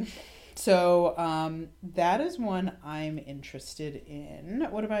good sign. So that is one I'm interested in.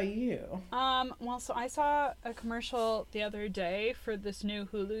 What about you? Well, so I saw a commercial the other day for this new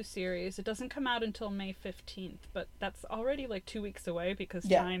Hulu series. It doesn't come out until May 15th, but that's already like 2 weeks away because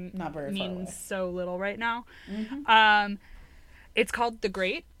time not very means so little right now. Mm-hmm. It's called The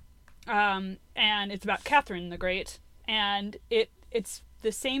Great, and it's about Catherine the Great, and it's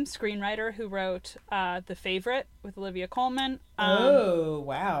the same screenwriter who wrote The Favourite with Olivia Colman. Oh,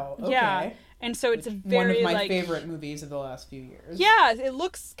 wow. Okay. Yeah. And so it's very, one of my favorite movies of the last few years. Yeah, it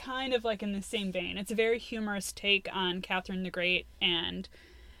looks kind of like in the same vein. It's a very humorous take on Catherine the Great. And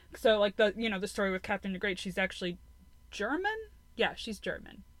so, like, the story with Catherine the Great, she's actually German? Yeah, she's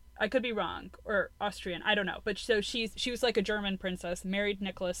German. I could be wrong. Or Austrian. I don't know. But so she was like a German princess, married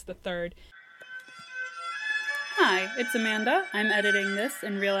Nicholas III. Hi, it's Amanda. I'm editing this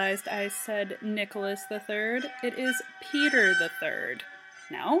and realized I said Nicholas III. It is Peter III.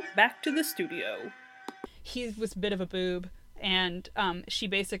 Now, back to the studio. He was a bit of a boob, and she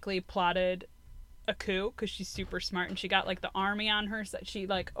basically plotted a coup because she's super smart, and she got like the army on her, so that she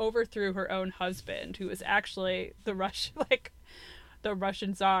like overthrew her own husband, who was actually the Russian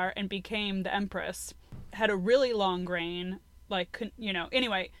Tsar, and became the Empress. Had a really long reign,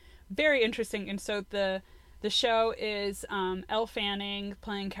 anyway, very interesting. And so the show is Elle Fanning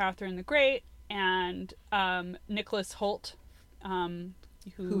playing Catherine the Great, and Nicholas Hoult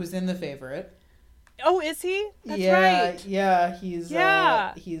who was in The Favorite. Oh, is he? That's right. Yeah,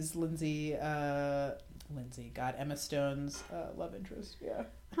 he's Lindsay. Emma Stone's love interest. Yeah.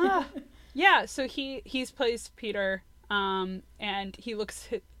 Yeah. So he's plays Peter, and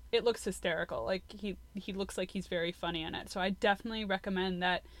it looks hysterical. Like he looks like he's very funny in it. So I definitely recommend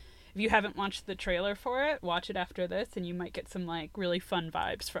that. If you haven't watched the trailer for it, watch it after this, and you might get some like really fun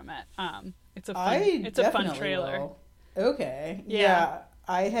vibes from it. It's a fun trailer. Will. Okay. Yeah.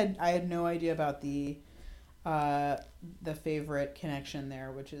 I had no idea about the Favorite connection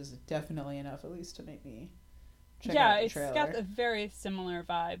there, which is definitely enough at least to make me check out the trailer. It's got a very similar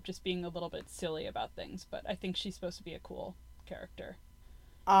vibe, just being a little bit silly about things, but I think she's supposed to be a cool character.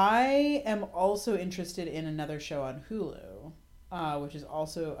 I am also interested in another show on Hulu, which is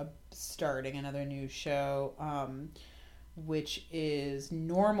also starting another new show, which is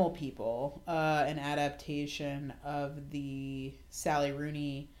Normal People, an adaptation of the Sally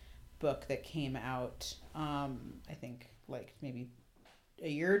Rooney book that came out, I think, like maybe a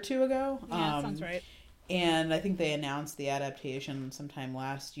year or two ago. Yeah, sounds right. And I think they announced the adaptation sometime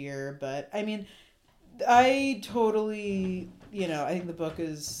last year. But I mean, I totally, I think the book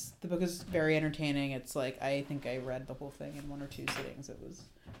is very entertaining. It's like, I think I read the whole thing in 1 or 2 sittings. It was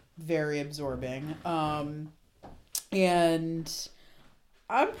very absorbing. And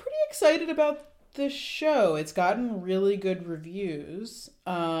I'm pretty excited about the show. It's gotten really good reviews.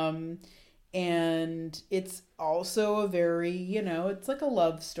 And it's also a very, it's like a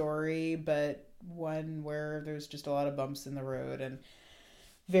love story, but one where there's just a lot of bumps in the road and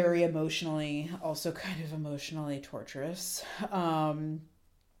very emotionally torturous. I'm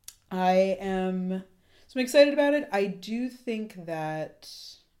excited about it. I do think that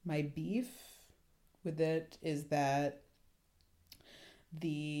my beef with it is that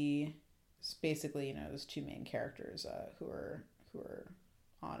basically, those 2 main characters who are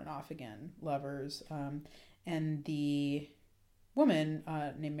on and off again lovers, and the woman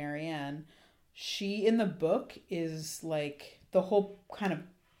named Marianne, she in the book is like the whole kind of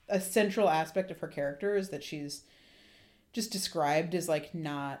a central aspect of her character is that she's just described as like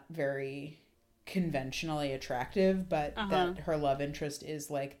not very conventionally attractive, but that her love interest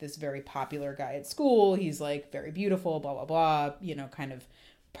is like this very popular guy at school. He's like very beautiful, blah blah blah, kind of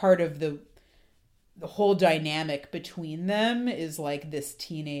part of the whole dynamic between them is like this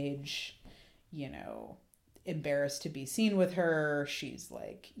teenage, embarrassed to be seen with her. She's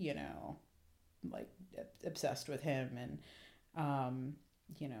like, like obsessed with him and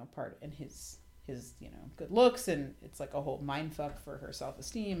part in his good looks, and it's like a whole mindfuck for her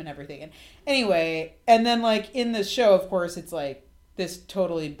self-esteem and everything. And anyway, and then like in this show, of course, it's like this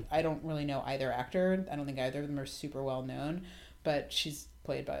totally, I don't really know either actor. I don't think either of them are super well known, but she's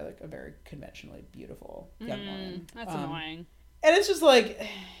played by like a very conventionally beautiful young woman. That's annoying. And it's just like,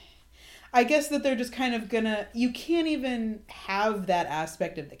 I guess that they're just kind of you can't even have that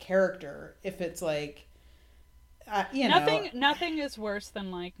aspect of the character if it's like, Nothing is worse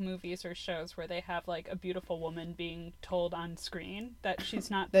than like movies or shows where they have like a beautiful woman being told on screen that she's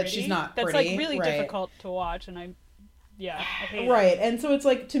not pretty. That's like really difficult to watch, and I hate it. And so it's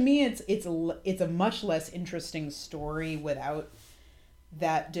like, to me, it's a much less interesting story without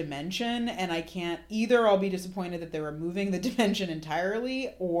that dimension, and I can't either. I'll be disappointed that they're removing the dimension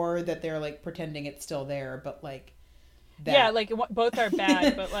entirely, or that they're like pretending it's still there, but like that. Yeah, like both are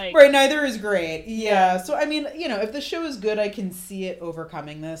bad, but like right, neither is great. Yeah. So I mean, if the show is good, I can see it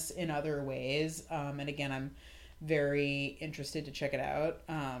overcoming this in other ways. And again, I'm very interested to check it out.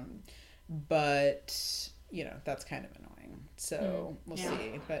 But that's kind of annoying. So we'll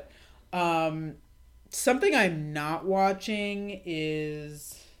see. But something I'm not watching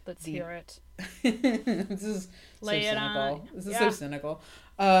is... Let's hear it. This is Lay so it cynical. on. This is so cynical.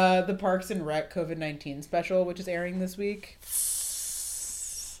 The Parks and Rec COVID-19 special, which is airing this week.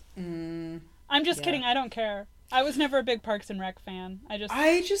 I'm just kidding. I don't care. I was never a big Parks and Rec fan. I'm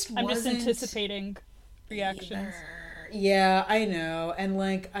just anticipating reactions. Yeah, I know. And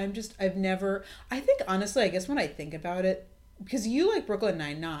like, I think honestly, I guess when I think about it, because you like Brooklyn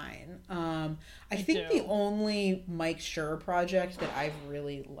Nine-Nine, I think the only Mike Schur project that I've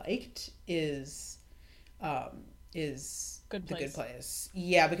really liked is Good Place. The Good Place.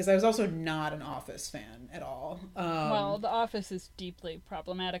 Yeah, because I was also not an Office fan at all. Well, The Office is deeply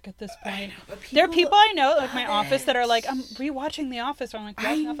problematic at this point. I know, but there are people I know, like my office, that are like, I'm rewatching The Office. Or I'm like,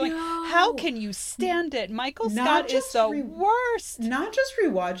 watching Office. I'm like, how can you stand it? Michael Scott is the worst. Not just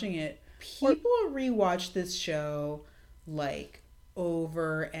rewatching it. People rewatch this show like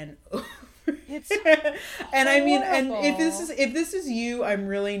over and over. It's and horrible. I mean, and if this is you, I'm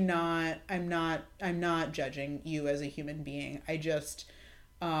not judging you as a human being.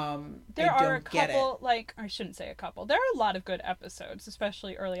 There are a couple, like, I shouldn't say a couple. There are a lot of good episodes,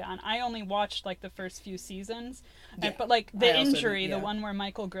 especially early on. I only watched, like, the first few seasons. Yeah. But, like, the injury, the one where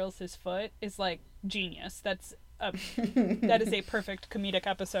Michael grills his foot, is, like, genius. That is a perfect comedic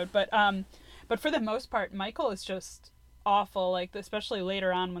episode. But for the most part, Michael is just awful. Like, especially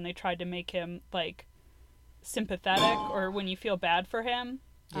later on when they tried to make him, like, sympathetic or when you feel bad for him.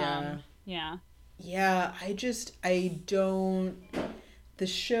 Yeah, I don't... The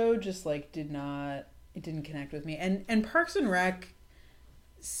show just, like, it didn't connect with me. And Parks and Rec,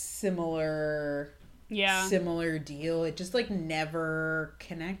 similar deal. It just, like, never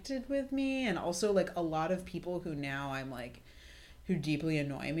connected with me. And also, like, a lot of people who now I'm, like, who deeply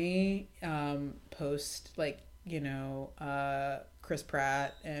annoy me, post, like, you know, Chris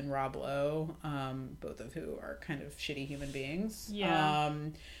Pratt and Rob Lowe, both of who are kind of shitty human beings. Yeah.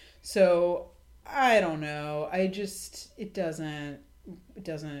 So, I don't know. It doesn't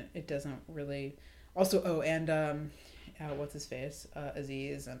really. Also, what's his face?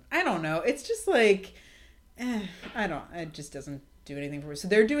 Aziz, and I don't know. It's just like, it just doesn't do anything for me. So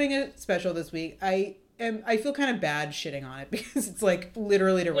they're doing a special this week. I feel kind of bad shitting on it because it's like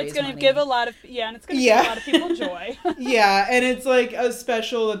literally to raise money. It's going to give a lot of give a lot of people joy. Yeah, and it's like a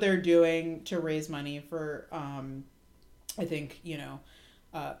special that they're doing to raise money for, I think, you know,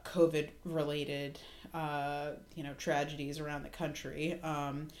 COVID related, you know, tragedies around the country.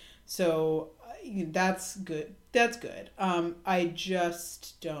 So that's good. That's good. I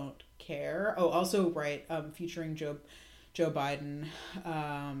just don't care. Oh, also, right. Featuring Joe Biden,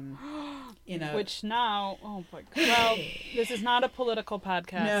 which now, oh my God. Well, this is not a political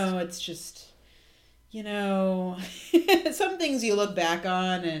podcast. No, it's just, you know, some things you look back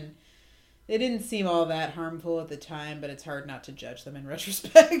on and they didn't seem all that harmful at the time, but it's hard not to judge them in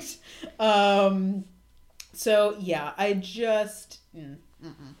retrospect. So yeah, I just,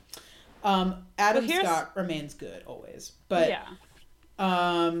 Adam Scott remains good always, but yeah.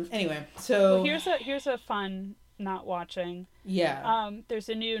 Anyway, so here's a fun not watching. Yeah. There's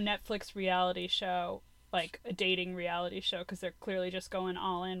a new Netflix reality show, like a dating reality show, because they're clearly just going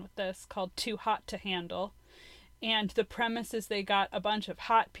all in with this, called Too Hot to Handle. And the premise is they got a bunch of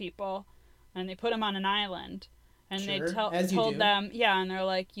hot people and they put them on an island and they told them, and they're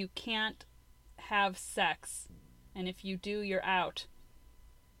like, you can't have sex. And if you do, you're out.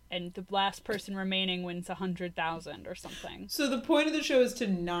 And the last person remaining wins 100,000 or something. So the point of the show is to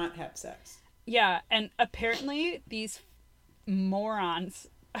not have sex. Yeah, and apparently these morons,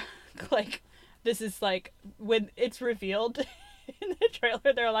 like, this is like, when it's revealed in the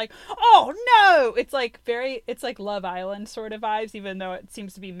trailer, they're like, oh no! It's like Love Island sort of vibes, even though it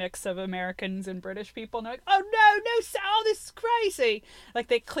seems to be a mix of Americans and British people. And they're like, oh no, Sal, this is crazy! Like,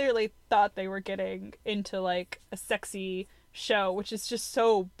 they clearly thought they were getting into, like, a sexy show, which is just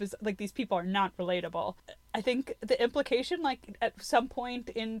so bizarre. Like, these people are not relatable. I think the implication, like, at some point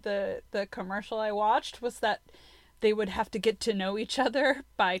in the commercial I watched, was that they would have to get to know each other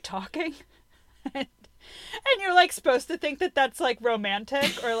by talking. And you're, like, supposed to think that that's, like,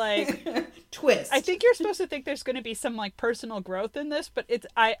 romantic or, like... Twist. I think you're supposed to think there's going to be some, like, personal growth in this, but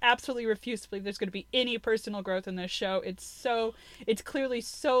I absolutely refuse to believe there's going to be any personal growth in this show. It's clearly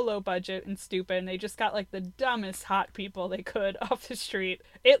so low budget and stupid, and they just got, like, the dumbest hot people they could off the street.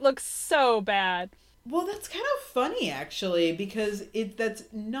 It looks so bad. Well, that's kind of funny, actually, because that's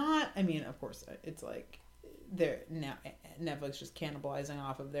not... I mean, of course, it's, like, they're now Netflix just cannibalizing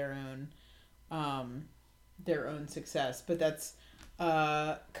off of their own success, but that's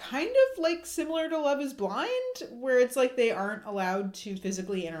kind of like similar to Love is Blind, where it's like they aren't allowed to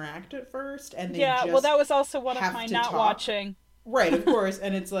physically interact at first, and they well, that was also one of my not watching. Right, of course,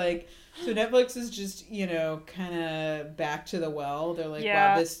 and it's like, so Netflix is just, you know, kind of back to the well. They're like,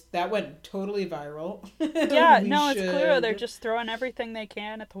 wow, that went totally viral. It's clear they're just throwing everything they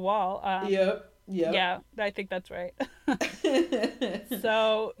can at the wall. Yep. Yeah, I think that's right.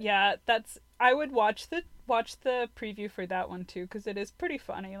 So yeah, I would watch the preview for that one too, because it is pretty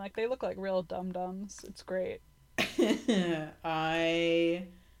funny. Like, they look like real dum-dums. It's great.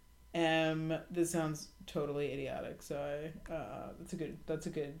 This sounds totally idiotic, so that's a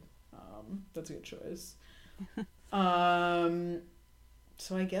good choice.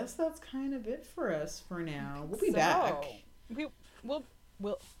 So I guess that's kind of it for us for now. We'll be back. We'll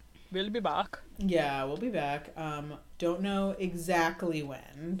be back. Yeah, we'll be back. Don't know exactly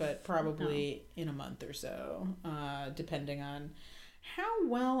when, but probably in a month or so, depending on how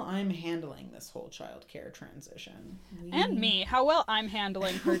well I'm handling this whole childcare transition. And me, how well I'm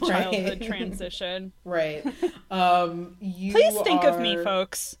handling her childhood transition. Right. Please think of me,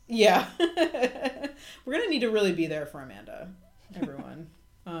 folks. Yeah. We're going to need to really be there for Amanda, everyone.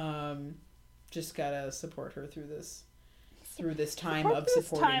 Just gotta support her through this time of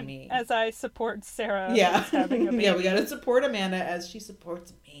supporting me. As I support Sarah. Yeah. Having a baby. Yeah, we gotta support Amanda as she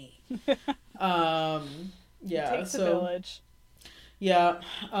supports me. Yeah. It takes a village. Yeah.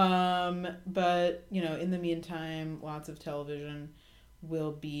 But, you know, in the meantime, lots of television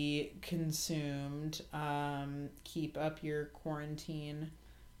will be consumed. Keep up your quarantine.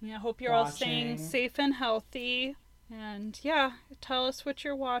 Yeah, hope you're all staying safe and healthy. And yeah, tell us what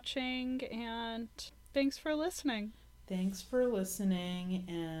you're watching, and thanks for listening. Thanks for listening,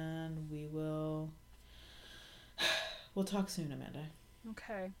 and we'll talk soon, Amanda.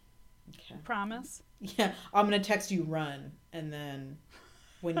 Okay. Promise? Yeah, I'm going to text you run, and then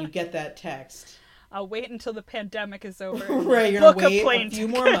when you get that text... I'll wait until the pandemic is over. Right, you're going to wait a few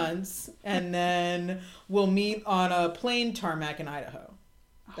more months, and then we'll meet on a plane tarmac in Idaho.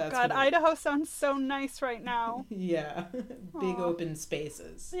 Oh God, Idaho sounds so nice right now. Yeah, big open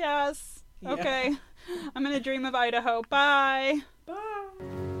spaces. Yes. Yeah. Okay, I'm going to dream of Idaho. Bye. Bye.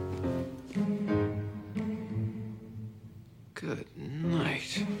 Good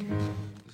night.